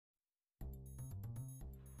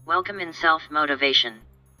Welcome in self-motivation.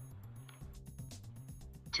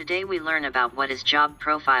 Today we learn about what is job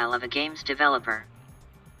profile of a games developer.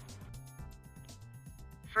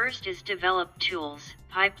 First is develop tools,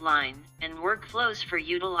 pipeline, and workflows for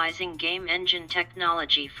utilizing game engine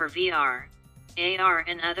technology for VR, AR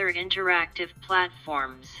and other interactive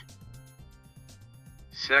platforms.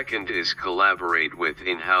 Second is collaborate with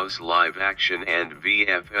in-house live action and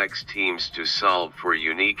VFX teams to solve for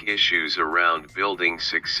unique issues around building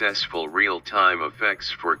successful real-time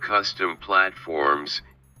effects for custom platforms,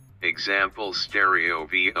 example stereo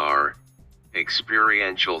VR,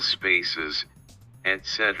 experiential spaces,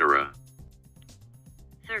 etc.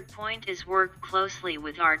 Third point is work closely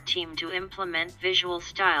with our team to implement visual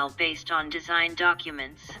style based on design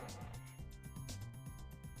documents.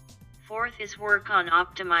 Fourth is work on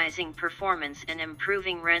optimizing performance and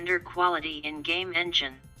improving render quality in game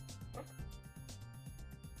engine.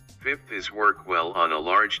 Fifth is work well on a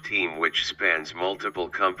large team which spans multiple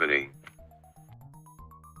company.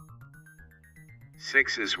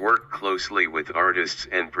 Six is work closely with artists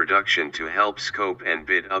and production to help scope and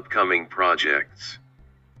bid upcoming projects.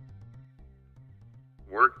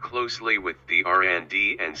 Work closely with the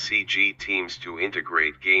R&D and CG teams to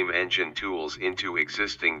integrate game engine tools into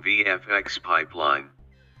existing VFX pipeline.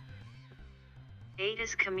 8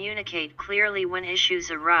 is communicate clearly when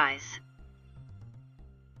issues arise.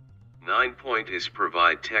 9 point is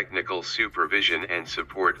provide technical supervision and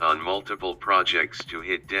support on multiple projects to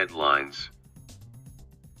hit deadlines.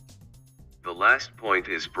 The last point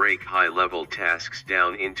is break high-level tasks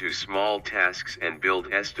down into small tasks and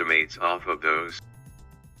build estimates off of those.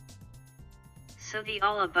 So the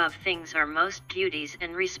all above things are most duties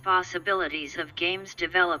and responsibilities of games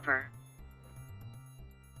developer.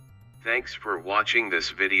 Thanks for watching this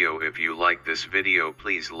video. If you like this video,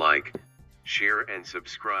 please like, share and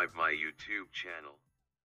subscribe my YouTube channel.